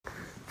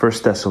1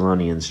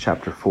 Thessalonians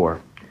chapter 4.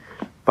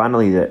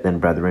 Finally, then,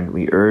 brethren,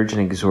 we urge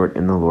and exhort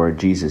in the Lord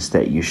Jesus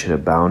that you should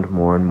abound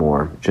more and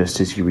more, just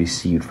as you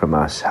received from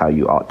us how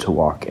you ought to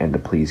walk and to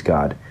please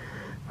God.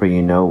 For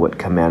you know what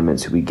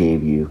commandments we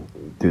gave you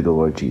through the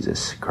Lord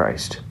Jesus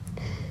Christ.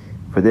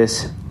 For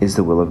this is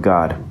the will of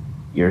God,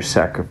 your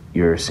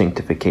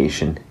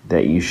sanctification,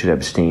 that you should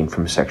abstain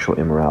from sexual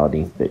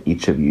immorality, that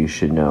each of you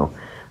should know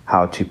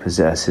how to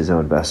possess his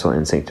own vessel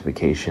in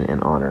sanctification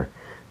and honor,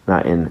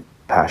 not in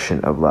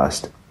passion of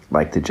lust,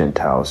 like the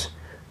Gentiles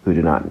who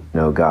do not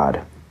know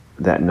God,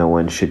 that no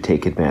one should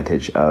take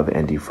advantage of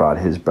and defraud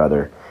his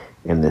brother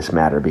in this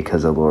matter,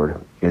 because the Lord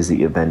is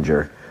the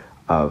avenger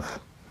of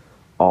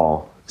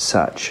all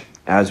such,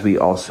 as we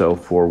also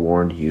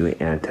forewarned you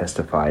and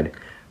testified.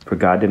 For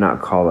God did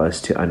not call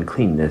us to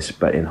uncleanness,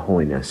 but in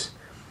holiness.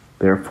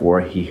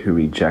 Therefore, he who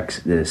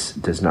rejects this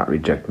does not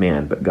reject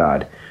man, but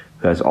God,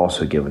 who has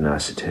also given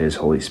us to his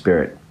Holy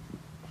Spirit.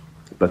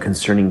 But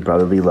concerning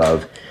brotherly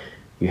love,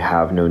 you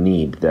have no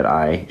need that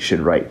I should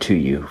write to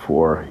you,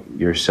 for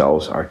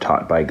yourselves are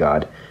taught by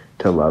God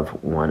to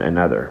love one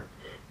another.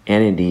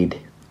 And indeed,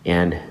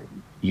 and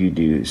you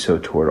do so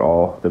toward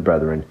all the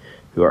brethren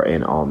who are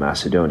in all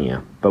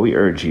Macedonia. But we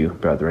urge you,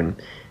 brethren,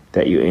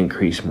 that you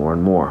increase more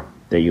and more,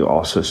 that you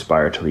also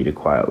aspire to lead a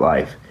quiet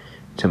life,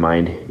 to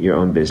mind your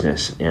own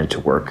business, and to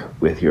work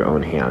with your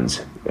own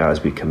hands,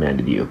 as we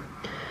commanded you,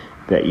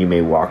 that you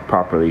may walk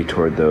properly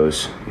toward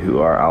those who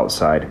are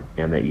outside,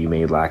 and that you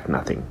may lack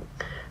nothing.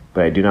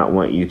 But I do not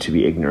want you to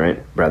be ignorant,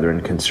 brethren,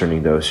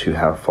 concerning those who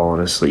have fallen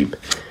asleep,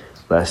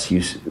 lest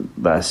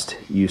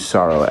you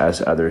sorrow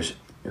as others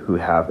who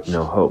have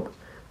no hope.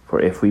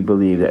 For if we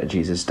believe that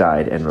Jesus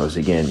died and rose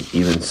again,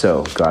 even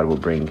so God will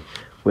bring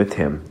with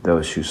him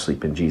those who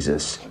sleep in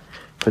Jesus.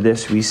 For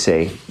this we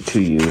say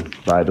to you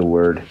by the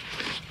word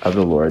of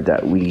the Lord,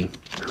 that we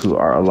who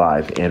are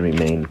alive and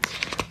remain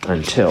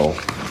until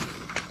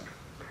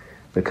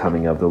the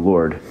coming of the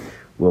Lord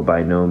will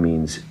by no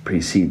means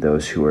precede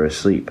those who are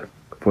asleep.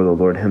 For the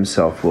Lord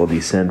himself will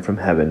descend from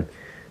heaven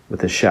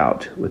with a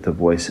shout, with the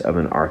voice of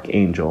an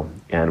archangel,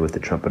 and with the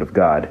trumpet of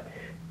God,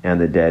 and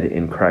the dead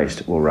in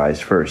Christ will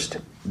rise first.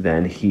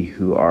 Then he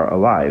who are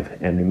alive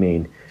and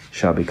remain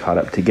shall be caught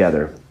up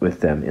together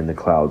with them in the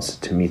clouds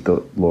to meet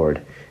the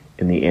Lord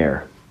in the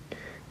air.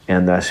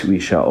 And thus we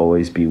shall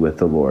always be with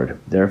the Lord.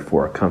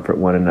 Therefore comfort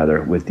one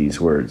another with these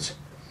words.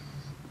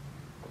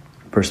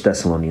 1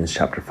 Thessalonians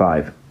chapter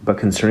 5. But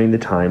concerning the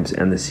times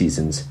and the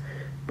seasons,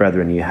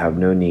 brethren, you have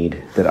no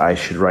need that I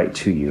should write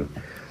to you,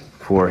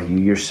 for you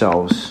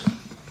yourselves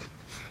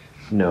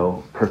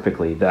know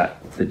perfectly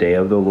that the day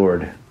of the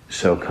Lord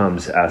so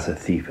comes as a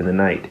thief in the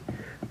night.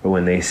 For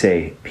when they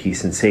say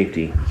peace and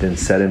safety, then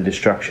sudden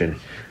destruction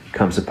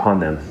comes upon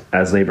them,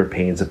 as labor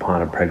pains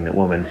upon a pregnant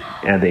woman,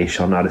 and they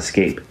shall not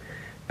escape.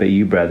 But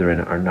you, brethren,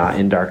 are not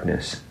in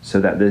darkness, so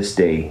that this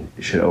day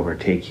should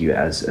overtake you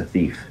as a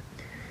thief.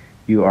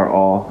 You are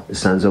all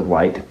sons of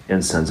light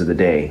and sons of the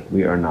day.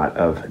 We are not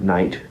of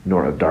night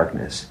nor of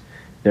darkness.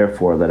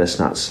 Therefore let us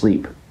not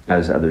sleep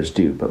as others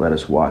do, but let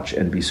us watch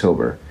and be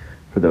sober.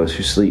 For those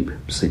who sleep,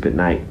 sleep at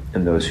night,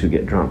 and those who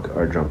get drunk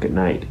are drunk at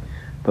night.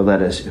 But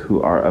let us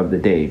who are of the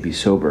day be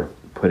sober,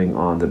 putting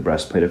on the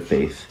breastplate of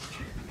faith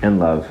and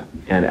love,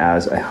 and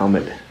as a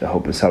helmet the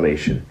hope of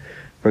salvation.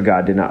 For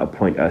God did not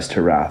appoint us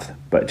to wrath,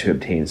 but to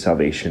obtain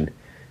salvation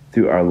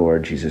through our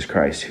Lord Jesus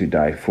Christ, who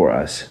died for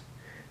us,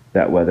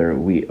 that whether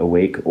we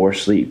awake or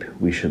sleep,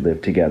 we should live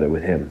together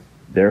with him.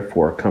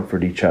 Therefore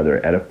comfort each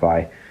other,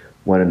 edify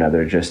one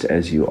another, just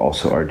as you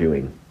also are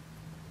doing.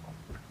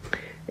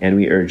 And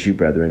we urge you,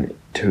 brethren,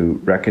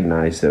 to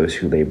recognize those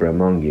who labor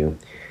among you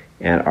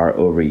and are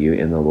over you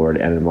in the Lord,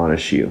 and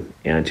admonish you,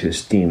 and to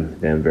esteem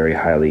them very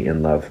highly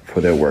in love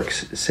for their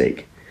work's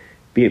sake.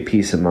 Be at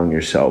peace among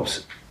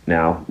yourselves.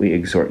 Now we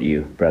exhort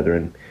you,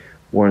 brethren,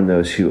 warn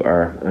those who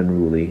are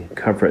unruly,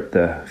 comfort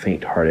the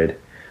faint-hearted,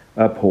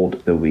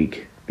 uphold the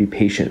weak, be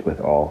patient with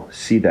all.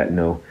 See that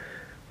no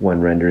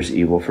one renders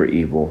evil for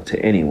evil to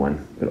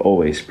anyone, but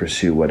always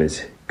pursue what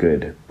is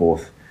good,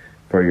 both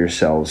for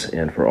yourselves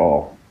and for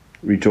all.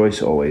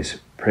 Rejoice always,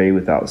 pray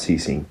without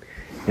ceasing.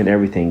 In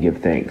everything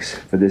give thanks,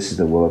 for this is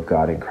the will of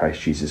God in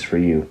Christ Jesus for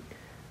you.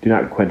 Do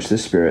not quench the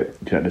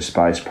spirit, do not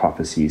despise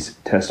prophecies,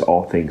 test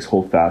all things,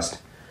 hold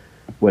fast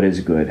what is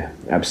good,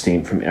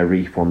 abstain from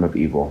every form of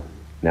evil.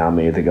 Now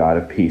may the God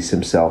of peace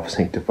himself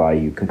sanctify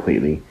you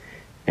completely,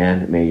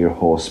 and may your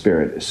whole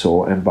spirit,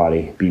 soul, and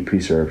body be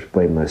preserved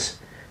blameless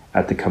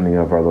at the coming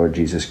of our Lord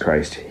Jesus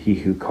Christ. He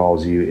who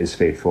calls you is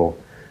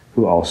faithful,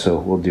 who also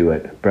will do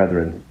it.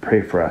 Brethren,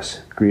 pray for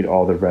us. Greet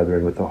all the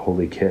brethren with a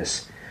holy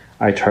kiss.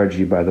 I charge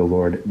you by the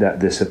Lord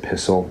that this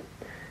epistle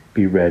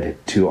be read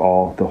to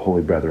all the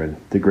holy brethren.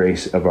 The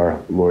grace of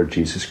our Lord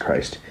Jesus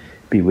Christ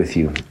be with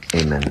you.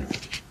 Amen.